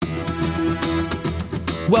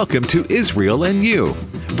Welcome to Israel and You,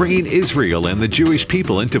 bringing Israel and the Jewish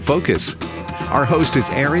people into focus. Our host is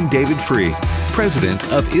Aaron David Free, president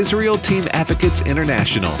of Israel Team Advocates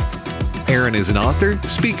International. Aaron is an author,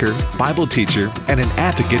 speaker, Bible teacher, and an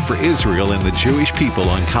advocate for Israel and the Jewish people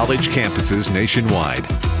on college campuses nationwide.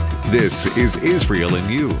 This is Israel and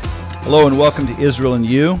You. Hello and welcome to Israel and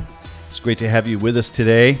You. It's great to have you with us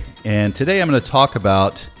today. And today I'm going to talk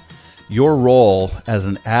about your role as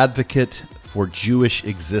an advocate for Jewish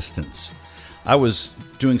existence. I was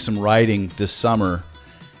doing some writing this summer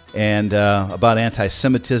and about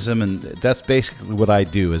anti-Semitism, and that's basically what I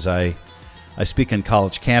do. Is I speak on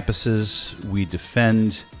college campuses. We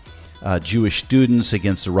defend Jewish students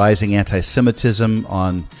against the rising anti-Semitism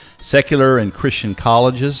on secular and Christian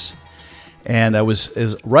colleges. And I was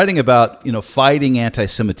writing about fighting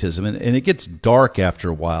anti-Semitism, and it gets dark after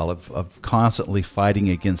a while of constantly fighting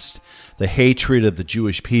against the hatred of the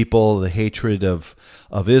Jewish people, the hatred of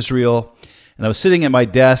Israel. And I was sitting at my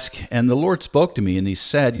desk, and the Lord spoke to me, and He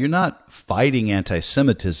said, "You're not fighting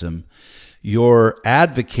anti-Semitism, you're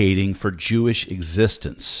advocating for Jewish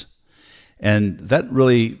existence." And that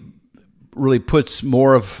really puts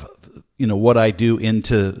more of what I do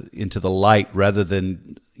into the light, rather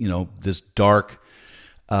than this dark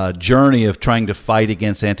journey of trying to fight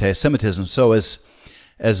against anti-Semitism. So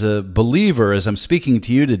as a believer, as I'm speaking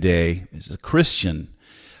to you today, as a Christian,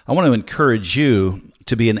 I want to encourage you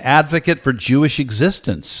to be an advocate for Jewish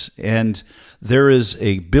existence. And there is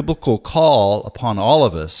a biblical call upon all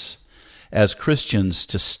of us as Christians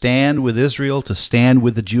to stand with Israel, to stand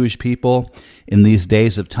with the Jewish people in these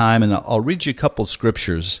days of time. And I'll read you a couple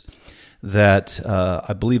scriptures that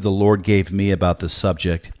I believe the Lord gave me about this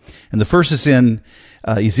subject. And the first is in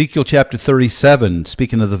Ezekiel chapter 37,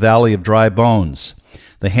 speaking of the valley of dry bones.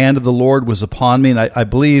 The hand of the Lord was upon me, and I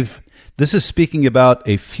believe this is speaking about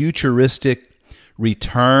a futuristic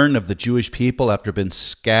return of the Jewish people after being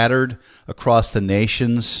scattered across the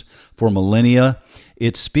nations for millennia.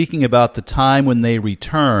 It's speaking about the time when they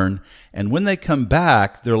return, and when they come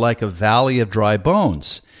back, they're like a valley of dry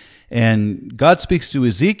bones. And God speaks to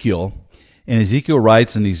Ezekiel, and Ezekiel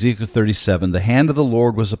writes in Ezekiel 37, "The hand of the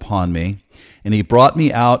Lord was upon me, and He brought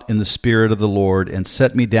me out in the spirit of the Lord and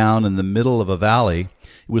set me down in the middle of a valley.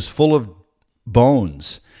 It was full of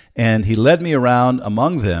bones, and He led me around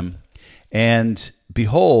among them, and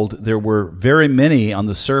behold, there were very many on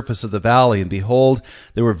the surface of the valley, and behold,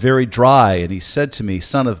 they were very dry. And He said to me,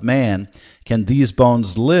 Son of man, can these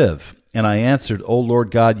bones live? And I answered, O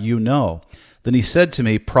Lord God, you know. Then He said to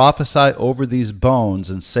me, Prophesy over these bones,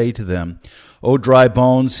 and say to them, O dry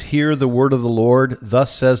bones, hear the word of the Lord.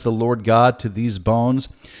 Thus says the Lord God to these bones,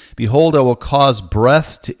 Behold, I will cause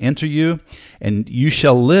breath to enter you, and you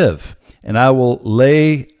shall live. And I will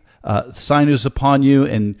lay sinews upon you,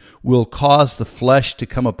 and will cause the flesh to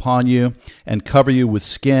come upon you, and cover you with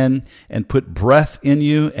skin, and put breath in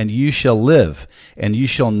you, and you shall live. And you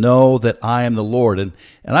shall know that I am the Lord." And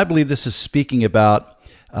I believe this is speaking about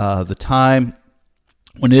the time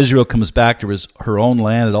when Israel comes back to her own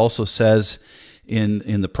land. It also says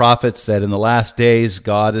in the prophets that in the last days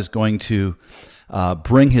God is going to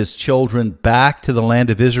bring His children back to the land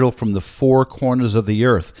of Israel from the four corners of the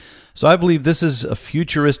earth. So I believe this is a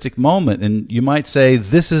futuristic moment, and you might say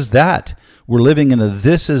this is that. We're living in a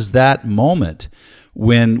this is that moment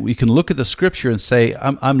when we can look at the Scripture and say,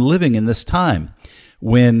 I'm living in this time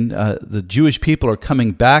when the Jewish people are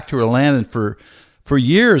coming back to our land. And for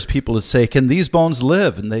years, people would say, can these bones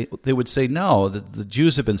live? And they would say, no, the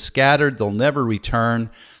Jews have been scattered. They'll never return.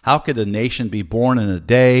 How could a nation be born in a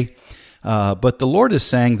day? But the Lord is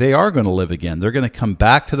saying they are going to live again. They're going to come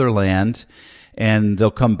back to their land, and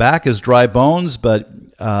they'll come back as dry bones, but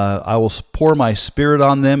I will pour my Spirit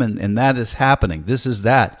on them, and that is happening. This is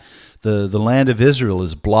that. The land of Israel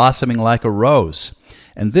is blossoming like a rose.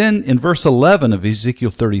 And then in verse 11 of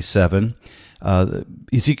Ezekiel 37,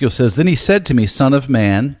 Ezekiel says, Then He said to me, Son of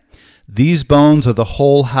man, these bones are the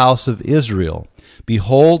whole house of Israel.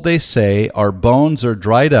 Behold, they say, our bones are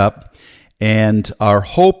dried up, and our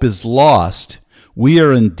hope is lost. We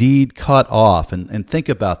are indeed cut off. And think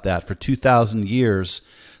about that. For 2,000 years,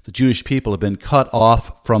 the Jewish people have been cut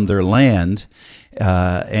off from their land.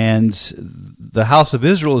 And the house of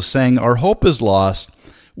Israel is saying, our hope is lost.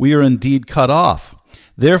 We are indeed cut off.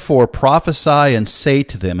 Therefore, prophesy and say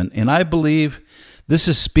to them. And I believe this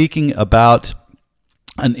is speaking about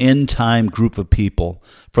an end-time group of people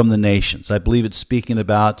from the nations. I believe it's speaking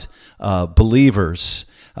about believers,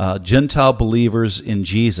 Gentile believers in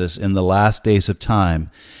Jesus in the last days of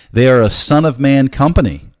time. They are a Son of Man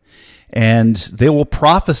company. and they will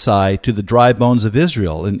prophesy to the dry bones of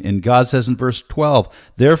Israel. And God says in verse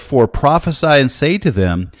 12, therefore prophesy and say to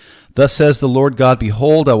them, thus says the Lord God,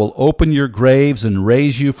 behold, I will open your graves and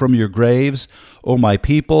raise you from your graves, O my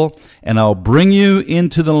people, and I'll bring you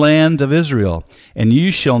into the land of Israel. And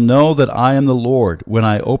you shall know that I am the Lord when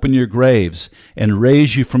I open your graves and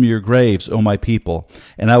raise you from your graves, O my people.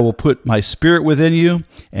 And I will put my spirit within you,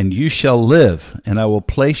 and you shall live, and I will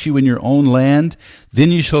place you in your own land.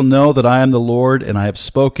 Then you shall know that I am the Lord, and I have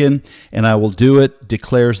spoken, and I will do it,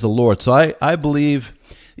 declares the Lord. So I believe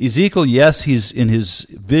Ezekiel, yes, he's in his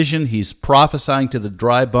vision, he's prophesying to the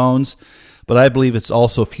dry bones, but I believe it's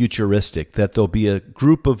also futuristic, that there'll be a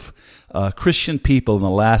group of Christian people in the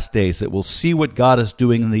last days that will see what God is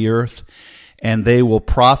doing in the earth, and they will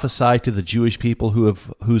prophesy to the Jewish people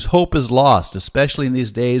whose hope is lost, especially in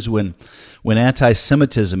these days when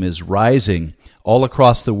anti-Semitism is rising all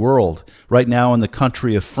across the world. Right now in the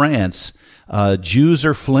country of France, Jews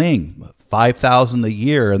are fleeing 5,000 a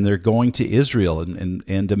year, and they're going to Israel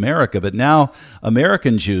and America. But now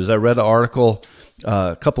American Jews, I read an article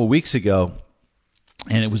a couple of weeks ago,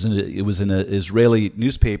 and it was in an Israeli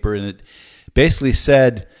newspaper, and it basically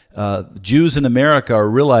said Jews in America are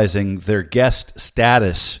realizing their guest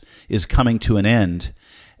status is coming to an end,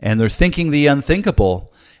 and they're thinking the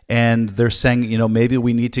unthinkable, and they're saying, maybe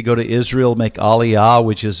we need to go to Israel, make Aliyah,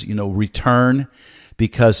 which is, return,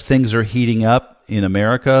 because things are heating up in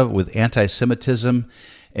America with anti-Semitism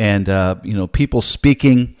and people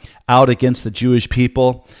speaking out against the Jewish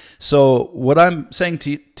people. So what I'm saying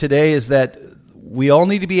today is that we all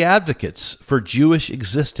need to be advocates for Jewish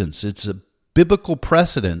existence. It's a biblical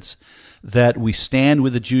precedence that we stand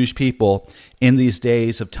with the Jewish people in these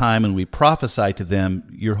days of time, and we prophesy to them,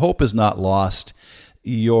 your hope is not lost.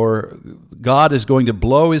 Your God is going to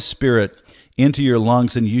blow his spirit into your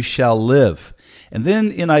lungs, and you shall live. And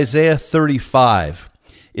then in Isaiah 35,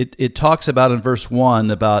 it talks about in verse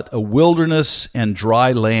 1 about a wilderness and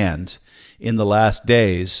dry land in the last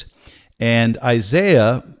days. And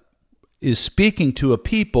Isaiah is speaking to a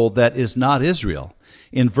people that is not Israel.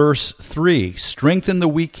 In verse 3, strengthen the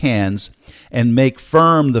weak hands and make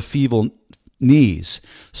firm the feeble knees.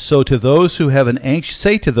 So to those who have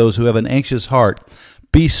say to those who have an anxious heart,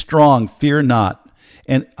 be strong, fear not.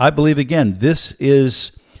 And I believe, again, this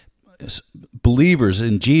is believers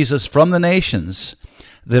in Jesus from the nations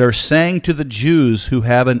that are saying to the Jews who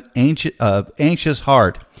have an anxious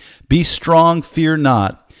heart, be strong, fear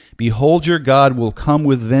not. Behold, your God will come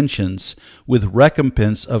with vengeance, with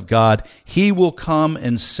recompense of God. He will come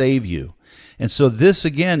and save you. And so this,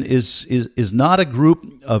 again, is not a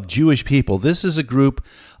group of Jewish people. This is a group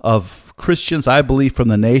of Christians, I believe, from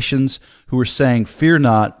the nations who are saying, fear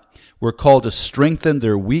not. We're called to strengthen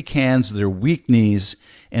their weak hands, their weak knees,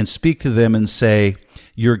 and speak to them and say,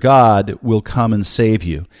 your God will come and save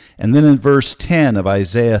you. And then in verse 10 of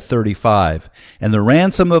Isaiah 35, and the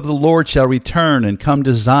ransom of the Lord shall return and come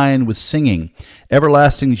to Zion with singing.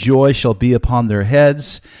 Everlasting joy shall be upon their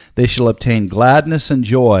heads. They shall obtain gladness and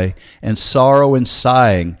joy, and sorrow and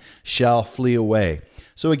sighing shall flee away.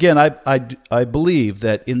 So again, I believe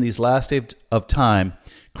that in these last days of time,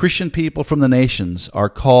 Christian people from the nations are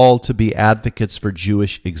called to be advocates for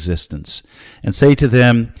Jewish existence, and say to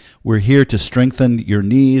them, we're here to strengthen your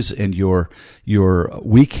knees and your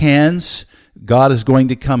weak hands. God is going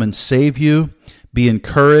to come and save you. Be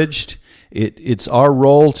encouraged. It's our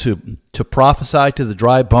role to prophesy to the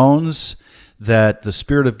dry bones that the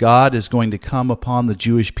Spirit of God is going to come upon the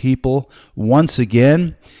Jewish people once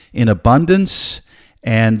again in abundance,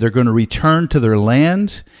 and they're going to return to their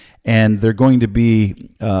land, and they're going to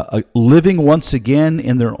be living once again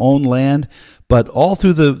in their own land. But all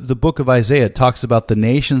through the book of Isaiah, it talks about the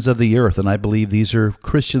nations of the earth, and I believe these are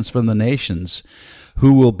Christians from the nations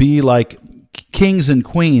who will be like kings and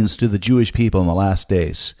queens to the Jewish people in the last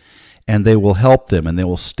days, and they will help them, and they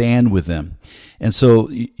will stand with them. And so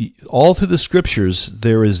all through the Scriptures,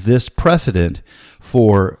 there is this precedent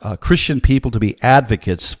for Christian people to be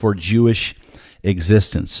advocates for Jewish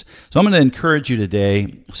existence. So I'm going to encourage you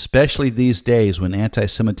today, especially these days when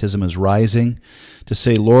anti-Semitism is rising, to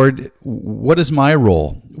say, Lord, what is my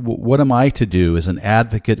role? What am I to do as an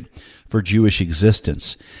advocate for Jewish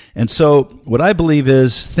existence? And so what I believe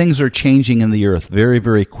is things are changing in the earth very,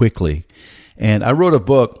 very quickly. And I wrote a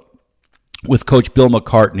book with Coach Bill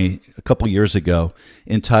McCartney a couple years ago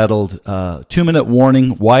entitled 2-Minute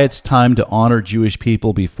Warning, Why It's Time to Honor Jewish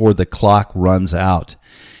People Before the Clock Runs Out.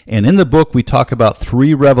 And in the book, we talk about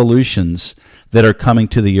 3 revolutions that are coming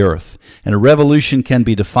to the earth. And a revolution can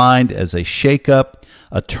be defined as a shakeup,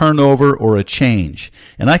 a turnover, or a change.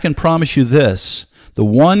 And I can promise you this, The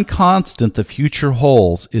one constant the future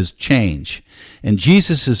holds is change. And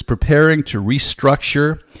Jesus is preparing to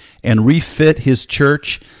restructure and refit his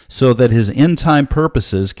church so that his end-time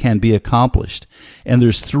purposes can be accomplished. And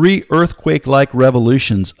there's 3 earthquake-like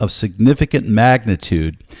revolutions of significant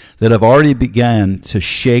magnitude that have already begun to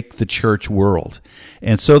shake the church world.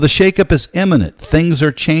 And so the shakeup is imminent. Things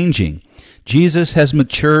are changing. Jesus has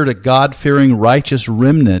matured a God-fearing, righteous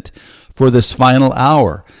remnant for this final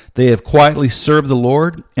hour. They have quietly served the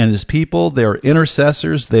Lord and his people. They are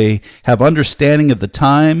intercessors. They have understanding of the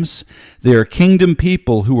times. They are kingdom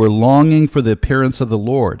people who are longing for the appearance of the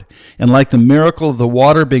Lord. And like the miracle of the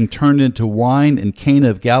water being turned into wine in Cana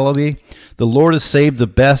of Galilee, the Lord has saved the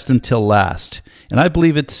best until last. And I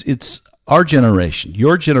believe it's our generation,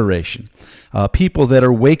 your generation, people that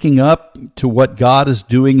are waking up to what God is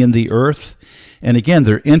doing in the earth. And again,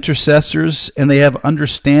 they're intercessors, and they have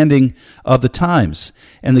understanding of the times.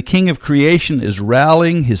 And the King of creation is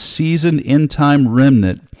rallying his seasoned end-time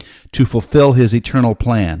remnant to fulfill his eternal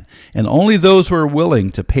plan. And only those who are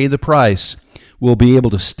willing to pay the price will be able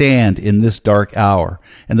to stand in this dark hour.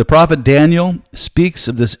 And the prophet Daniel speaks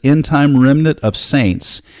of this end-time remnant of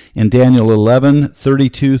saints in Daniel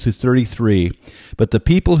 11:32-33. But the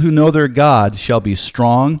people who know their God shall be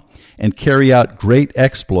strong and carry out great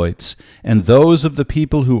exploits, and those of the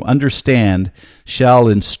people who understand shall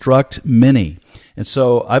instruct many. And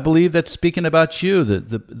so I believe that's speaking about you,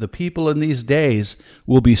 that the people in these days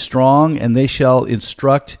will be strong and they shall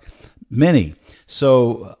instruct many.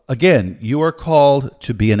 So again, you are called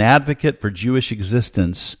to be an advocate for Jewish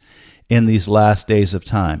existence in these last days of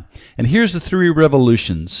time. And here's the 3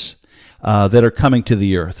 revolutions that are coming to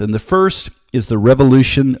the earth. And the first is the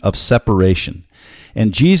revolution of separation.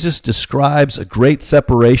 And Jesus describes a great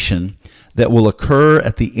separation that will occur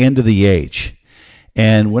at the end of the age.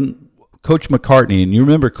 And when Coach McCartney, and you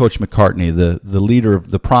remember Coach McCartney, the leader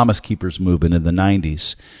of the Promise Keepers movement in the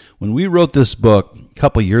 90s, when we wrote this book a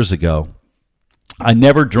couple years ago, I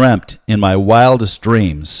never dreamt in my wildest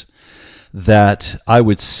dreams that I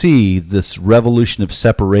would see this revolution of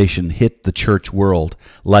separation hit the church world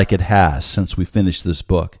like it has since we finished this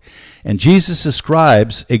book. And Jesus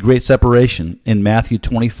describes a great separation in Matthew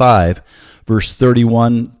 25, verse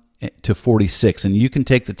 31 to 46. And you can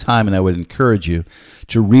take the time, and I would encourage you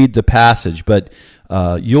to read the passage, but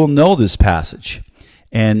you'll know this passage.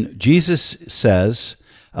 And Jesus says,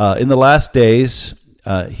 in the last days,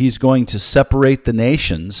 he's going to separate the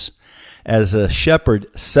nations as a shepherd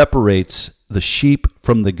separates the sheep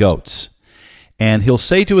from the goats. And he'll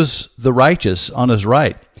say to the righteous on his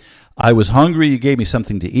right, I was hungry, you gave me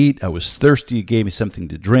something to eat. I was thirsty, you gave me something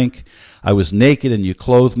to drink. I was naked, and you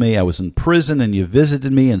clothed me. I was in prison, and you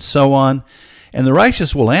visited me, and so on. And the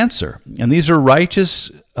righteous will answer. And these are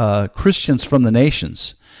righteous Christians from the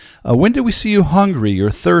nations. When did we see you hungry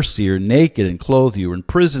or thirsty or naked and clothe you, or in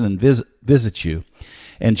prison and visit you?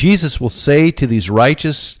 And Jesus will say to these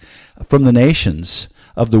righteous from the nations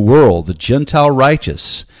of the world, the Gentile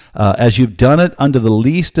righteous, as you've done it unto the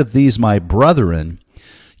least of these my brethren,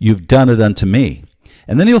 you've done it unto me.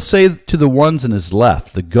 And then he'll say to the ones in his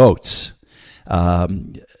left, the goats,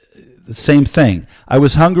 the same thing. I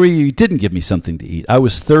was hungry, you didn't give me something to eat. I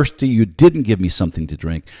was thirsty, you didn't give me something to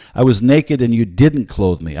drink. I was naked, and you didn't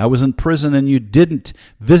clothe me. I was in prison, and you didn't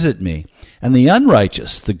visit me. And the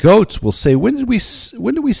unrighteous, the goats, will say, when did we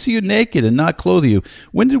see you naked and not clothe you?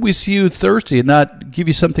 When did we see you thirsty and not give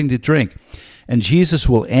you something to drink? And Jesus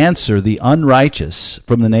will answer the unrighteous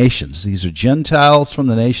from the nations. These are Gentiles from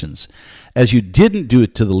the nations. As you didn't do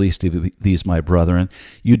it to the least of these, my brethren,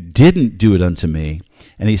 you didn't do it unto me.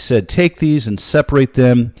 And he said, take these and separate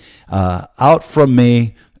them out from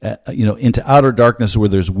me, into outer darkness where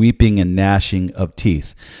there's weeping and gnashing of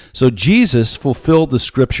teeth. So Jesus fulfilled the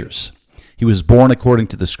Scriptures. He was born according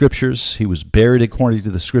to the Scriptures. He was buried according to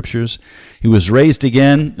the Scriptures. He was raised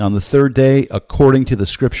again on the third day according to the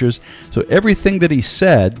Scriptures. So everything that he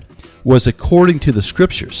said was according to the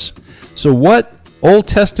Scriptures. So what Old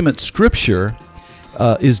Testament Scripture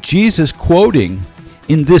is Jesus quoting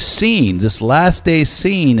in this scene, this last day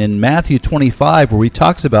scene in Matthew 25, where he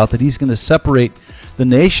talks about that he's going to separate the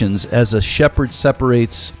nations as a shepherd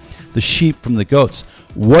separates the sheep from the goats?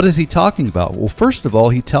 What is he talking about? Well, first of all,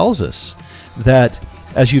 he tells us that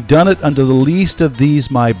as you've done it unto the least of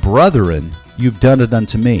these my brethren, you've done it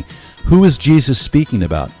unto me. Who is Jesus speaking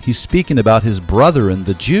about? He's speaking about his brethren,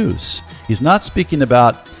 the Jews. He's not speaking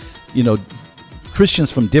about,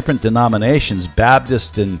 Christians from different denominations,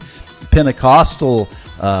 Baptist and Pentecostal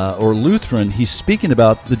or Lutheran. He's speaking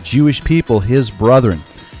about the Jewish people, his brethren.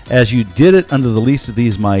 As you did it unto the least of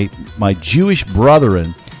these my Jewish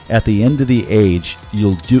brethren, at the end of the age,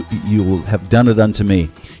 you will have done it unto me.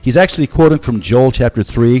 He's actually quoting from Joel chapter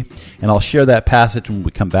 3, and I'll share that passage when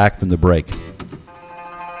we come back from the break.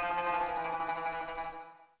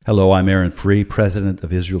 Hello, I'm Aaron Free, president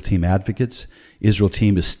of Israel Team Advocates. Israel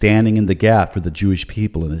Team is standing in the gap for the Jewish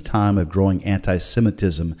people in a time of growing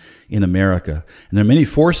anti-Semitism in America. And there are many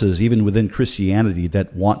forces, even within Christianity,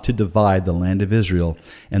 that want to divide the land of Israel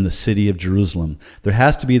and the city of Jerusalem. There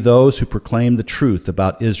has to be those who proclaim the truth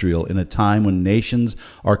about Israel in a time when nations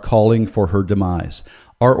are calling for her demise.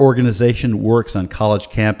 Our organization works on college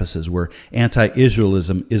campuses where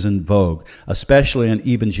anti-Israelism is in vogue, especially on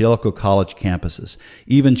evangelical college campuses.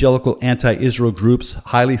 Evangelical anti-Israel groups,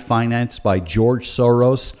 highly financed by George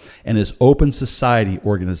Soros and his Open Society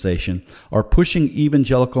organization, are pushing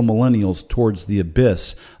evangelical millennials towards the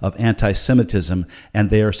abyss of anti-Semitism,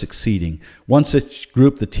 and they are succeeding. One such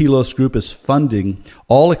group, the Telos Group, is funding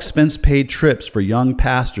all expense-paid trips for young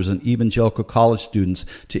pastors and evangelical college students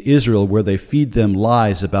to Israel, where they feed them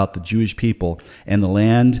lies about the Jewish people and the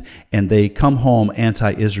land, and they come home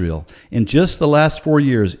anti-Israel. In just the last 4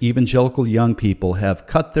 years, evangelical young people have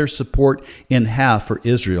cut their support in half for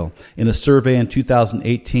Israel. In a survey in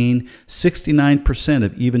 2018, 69%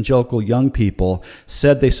 of evangelical young people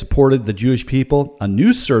said they supported the Jewish people. A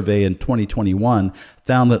new survey in 2021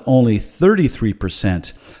 found that only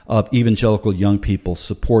 33% of evangelical young people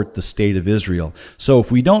support the state of Israel. So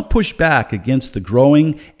if we don't push back against the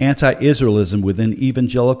growing anti-Israelism within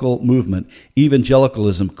evangelical movement,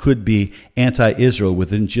 evangelicalism could be anti-Israel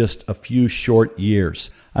within just a few short years.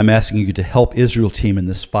 I'm asking you to help Israel Team in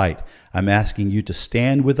this fight. I'm asking you to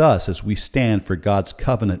stand with us as we stand for God's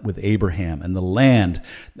covenant with Abraham and the land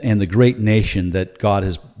and the great nation that God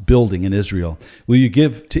is building in Israel. Will you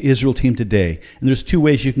give to Israel Team today? And there's two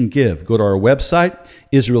ways you can give. Go to our website,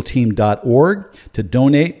 israelteam.org, to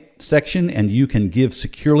donate section, and you can give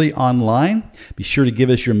securely online. Be sure to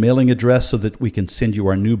give us your mailing address so that we can send you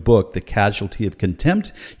our new book, The Casualty of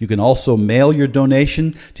Contempt. You can also mail your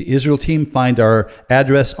donation to Israel Team. Find our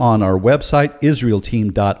address on our website,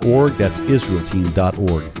 israelteam.org. That's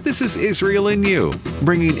israelteam.org. This is Israel in You,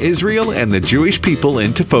 bringing Israel and the Jewish people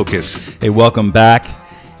into focus. Hey, welcome back.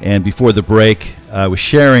 And before the break, I was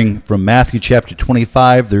sharing from Matthew chapter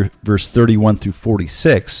 25, verse 31 through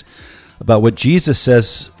 46, about what Jesus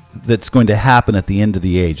says that's going to happen at the end of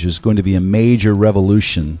the age. There's going to be a major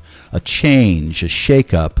revolution, a change, a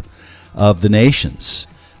shakeup of the nations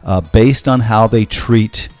based on how they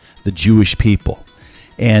treat the Jewish people.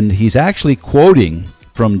 And he's actually quoting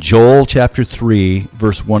from Joel chapter 3,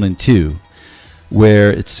 verse 1 and 2,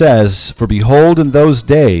 where it says, "For behold, in those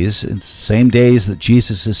days," it's the same days that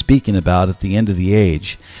Jesus is speaking about at the end of the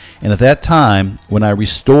age, "and at that time, when I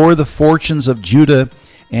restore the fortunes of Judah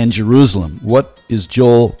and Jerusalem." What is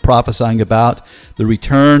Joel prophesying about? The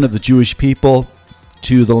return of the Jewish people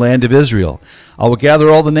to the land of Israel. "I will gather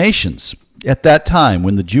all the nations. At that time,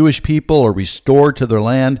 when the Jewish people are restored to their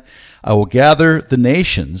land, I will gather the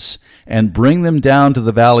nations and bring them down to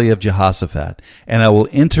the valley of Jehoshaphat, and I will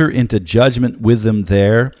enter into judgment with them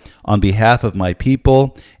there on behalf of my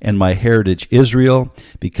people and my heritage Israel,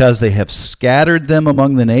 because they have scattered them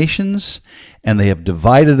among the nations, and they have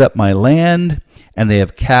divided up my land, and they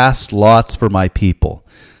have cast lots for my people."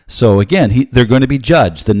 So again, they're going to be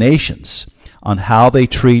judged, the nations, on how they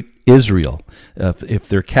treat Israel. If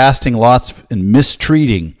they're casting lots and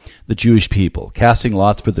mistreating the Jewish people, casting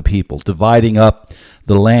lots for the people, dividing up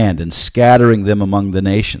the land and scattering them among the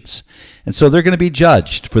nations. And so they're going to be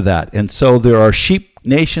judged for that. And so there are sheep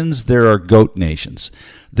nations, there are goat nations.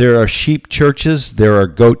 There are sheep churches, there are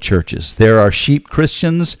goat churches. There are sheep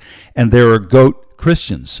Christians, and there are goat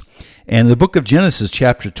Christians. And in the book of Genesis,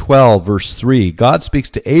 chapter 12, verse 3, God speaks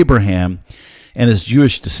to Abraham and his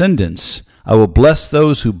Jewish descendants. "I will bless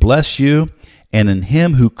those who bless you, and in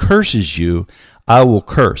him who curses you, I will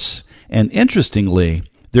curse." And interestingly,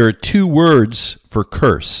 there are two words for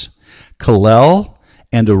curse, kalel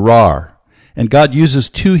and arar. And God uses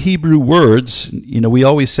two Hebrew words. You know, we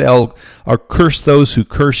always say, I'll curse those who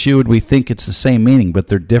curse you, and we think it's the same meaning, but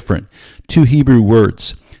they're different. Two Hebrew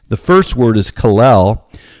words. The first word is kalel,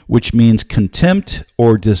 which means contempt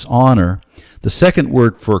or dishonor. The second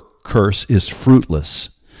word for curse is fruitless.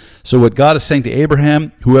 So what God is saying to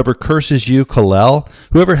Abraham, whoever curses you, kalel,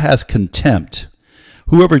 whoever has contempt,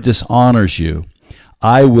 whoever dishonors you,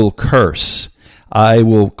 I will curse. I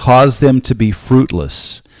will cause them to be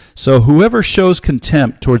fruitless. So whoever shows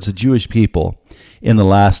contempt towards the Jewish people in the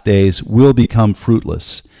last days will become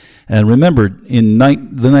fruitless. And remember, in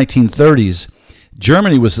the 1930s,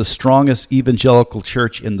 Germany was the strongest evangelical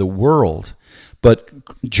church in the world, but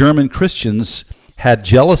German Christians had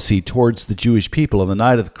jealousy towards the Jewish people. On the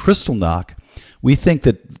night of the Kristallnacht, we think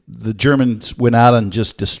that the Germans went out and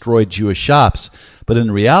just destroyed Jewish shops, but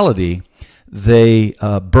in reality, they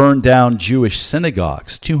burned down Jewish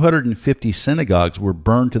synagogues. 250 synagogues were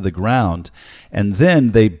burned to the ground, and then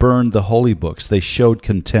they burned the holy books. They showed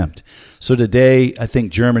contempt. So today, I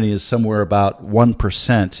think Germany is somewhere about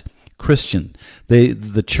 1% Christian.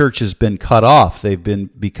 The church has been cut off. They've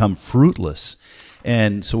become fruitless.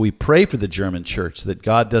 And so we pray for the German church that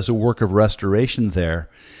God does a work of restoration there.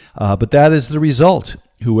 But that is the result.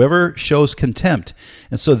 Whoever shows contempt.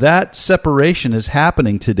 And so that separation is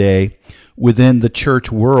happening today within the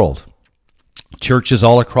church world. Churches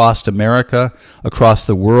all across America, across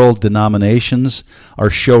the world, denominations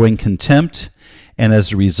are showing contempt. And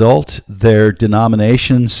as a result, their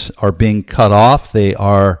denominations are being cut off. They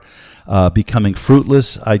are becoming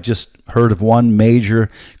fruitless. I just heard of one major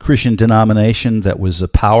Christian denomination that was a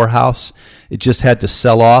powerhouse. It just had to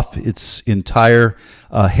sell off its entire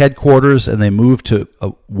headquarters, and they moved to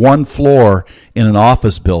one floor in an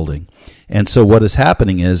office building. And so what is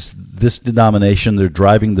happening is this denomination, they're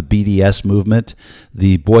driving the BDS movement,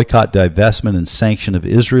 the boycott, divestment, and sanction of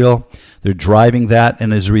Israel. They're driving that,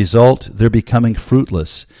 and as a result, they're becoming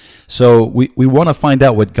fruitless. So we want to find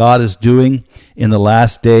out what God is doing in the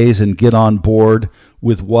last days and get on board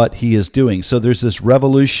with what he is doing. So there's this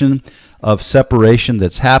revolution of separation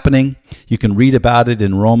that's happening. You can read about it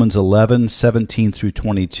in Romans 11:17 through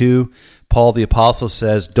 22. Paul the Apostle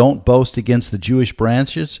says, don't boast against the Jewish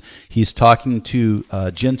branches. He's talking to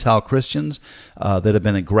Gentile Christians that have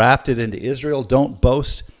been engrafted into Israel. Don't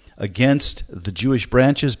boast against the Jewish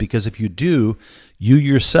branches, because if you do, you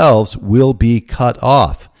yourselves will be cut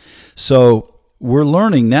off. So we're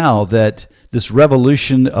learning now that this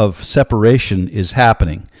revolution of separation is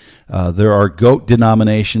happening. There are goat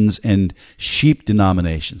denominations and sheep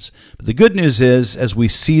denominations. But the good news is, as we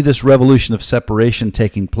see this revolution of separation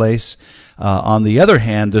taking place, on the other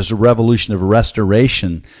hand, there's a revolution of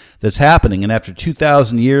restoration that's happening. And after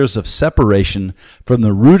 2,000 years of separation from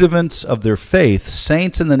the rudiments of their faith,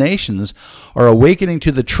 saints in the nations are awakening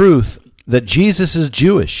to the truth that Jesus is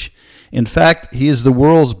Jewish. In fact, he is the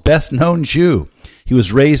world's best-known Jew. He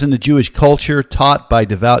was raised in a Jewish culture, taught by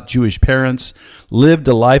devout Jewish parents, lived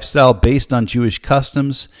a lifestyle based on Jewish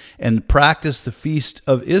customs, and practiced the feast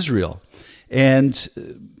of Israel. And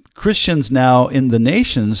Christians now in the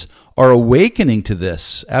nations are awakening to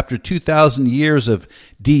this after 2,000 years of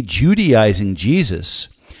de-Judaizing Jesus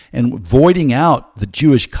and voiding out the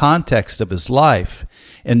Jewish context of his life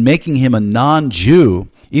and making him a non-Jew.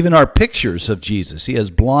 Even our pictures of Jesus, he has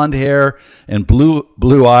blonde hair and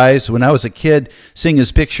blue eyes. When I was a kid, seeing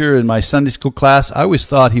his picture in my Sunday school class, I always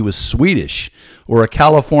thought he was Swedish or a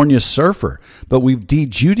California surfer. But we've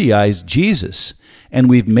de-Judaized Jesus, and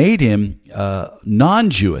we've made him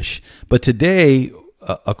non-Jewish. But today,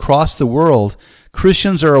 across the world,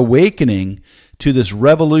 Christians are awakening to this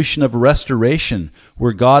revolution of restoration,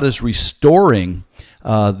 where God is restoring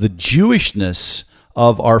the Jewishness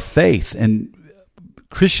of our faith. And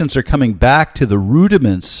Christians are coming back to the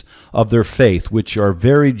rudiments of their faith, which are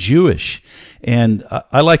very Jewish. And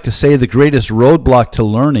I like to say the greatest roadblock to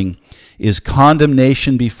learning is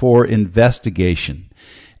condemnation before investigation.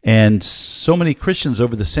 And so many Christians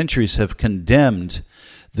over the centuries have condemned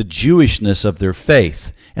the Jewishness of their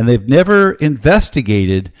faith, and they've never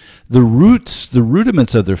investigated the roots, the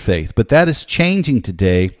rudiments of their faith. But that is changing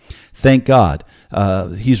today, thank God.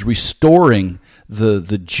 He's restoring the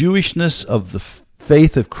Jewishness of the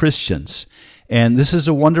faith of Christians. And this is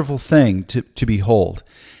a wonderful thing to behold.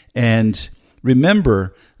 And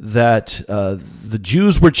remember that the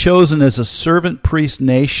Jews were chosen as a servant priest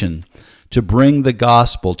nation to bring the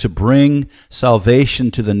gospel, to bring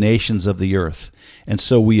salvation to the nations of the earth. And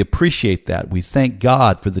so we appreciate that. We thank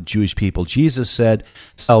God for the Jewish people. Jesus said,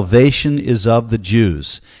 salvation is of the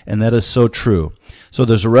Jews. And that is so true. So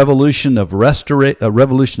there's a revolution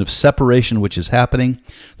of separation which is happening.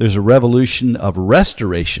 There's a revolution of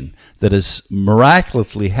restoration that is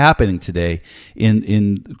miraculously happening today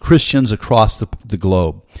in Christians across the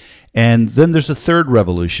globe. And then there's a third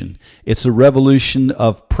revolution. It's a revolution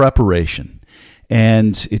of preparation.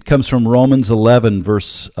 And it comes from Romans 11,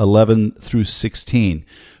 verse 11 through 16,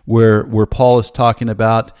 where Paul is talking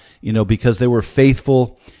about, because they were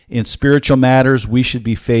faithful in spiritual matters, we should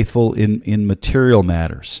be faithful in material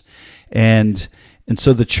matters. And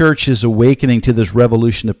so the church is awakening to this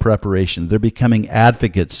revolution of preparation. They're becoming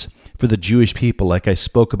advocates for the Jewish people, like I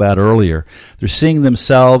spoke about earlier. They're seeing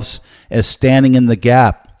themselves as standing in the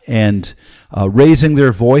gap and raising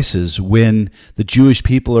their voices when the Jewish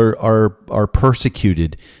people are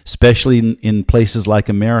persecuted, especially in places like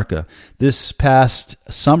America. This past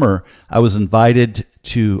summer, I was invited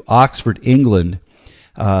to Oxford, England,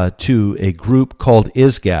 to a group called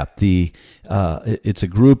ISGAP. It's a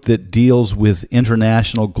group that deals with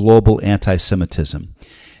international global anti-Semitism.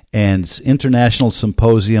 And it's International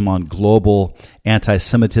Symposium on Global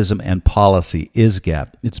Anti-Semitism and Policy,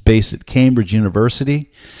 ISGAP. It's based at Cambridge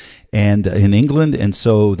University and in England, and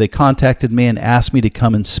so they contacted me and asked me to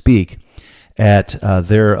come and speak at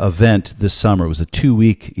their event this summer. It was a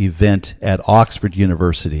 2-week event at Oxford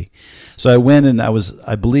University. So I went, and I was,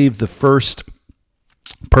 I believe, the first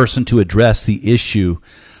person to address the issue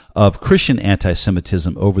of Christian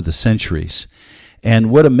anti-Semitism over the centuries.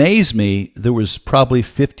 And what amazed me, there was probably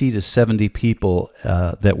 50 to 70 people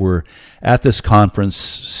that were at this conference,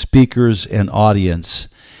 speakers and audience,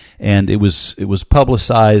 and it was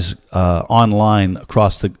publicized online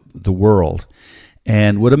across the world.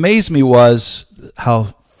 And what amazed me was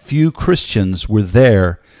how few Christians were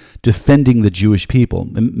there defending the Jewish people.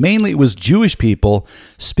 And mainly it was Jewish people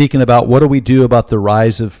speaking about what do we do about the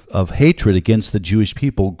rise of hatred against the Jewish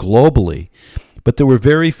people globally. But there were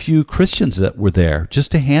very few Christians that were there,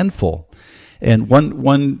 just a handful. And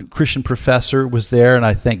one Christian professor was there, and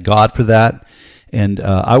I thank God for that. And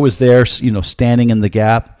I was there, standing in the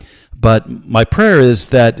gap. But my prayer is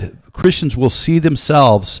that Christians will see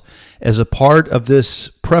themselves as a part of this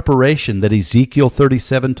preparation that Ezekiel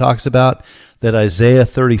 37 talks about, that Isaiah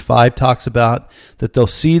 35 talks about, that they'll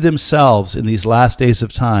see themselves in these last days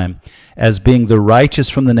of time as being the righteous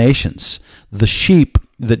from the nations, the sheep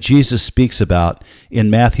that Jesus speaks about in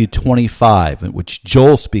Matthew 25, which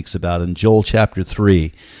Joel speaks about in Joel chapter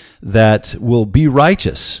 3, that will be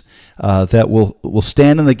righteous, that will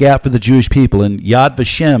stand in the gap for the Jewish people. And Yad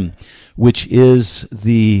Vashem, which is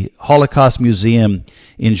the Holocaust Museum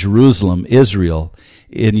in Jerusalem, Israel,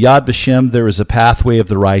 in Yad Vashem there is a pathway of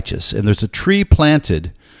the righteous, and there's a tree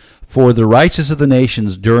planted for the righteous of the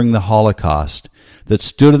nations during the Holocaust that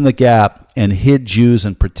stood in the gap and hid Jews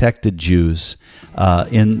and protected Jews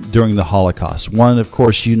during the Holocaust. One, of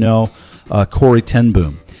course, Corrie ten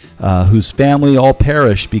Boom, whose family all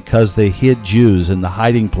perished because they hid Jews in the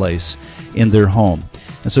hiding place in their home.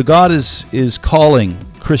 And so God is calling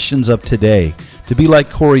Christians of today to be like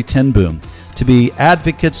Corrie ten Boom, to be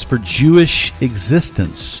advocates for Jewish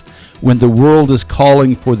existence when the world is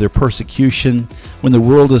calling for their persecution, when the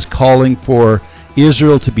world is calling for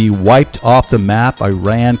Israel to be wiped off the map.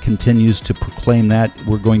 Iran continues to proclaim that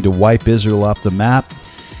we're going to wipe Israel off the map.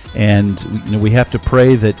 And we have to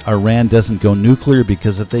pray that Iran doesn't go nuclear,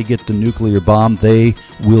 because if they get the nuclear bomb, they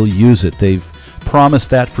will use it. They've promised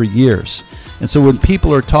that for years. And so when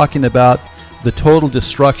people are talking about the total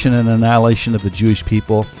destruction and annihilation of the Jewish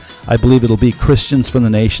people, I believe it'll be Christians from the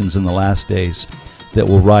nations in the last days that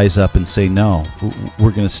will rise up and say, no,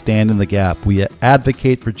 we're going to stand in the gap. We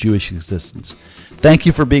advocate for Jewish existence. Thank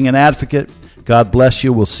you for being an advocate. God bless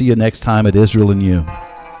you. We'll see you next time at Israel and You.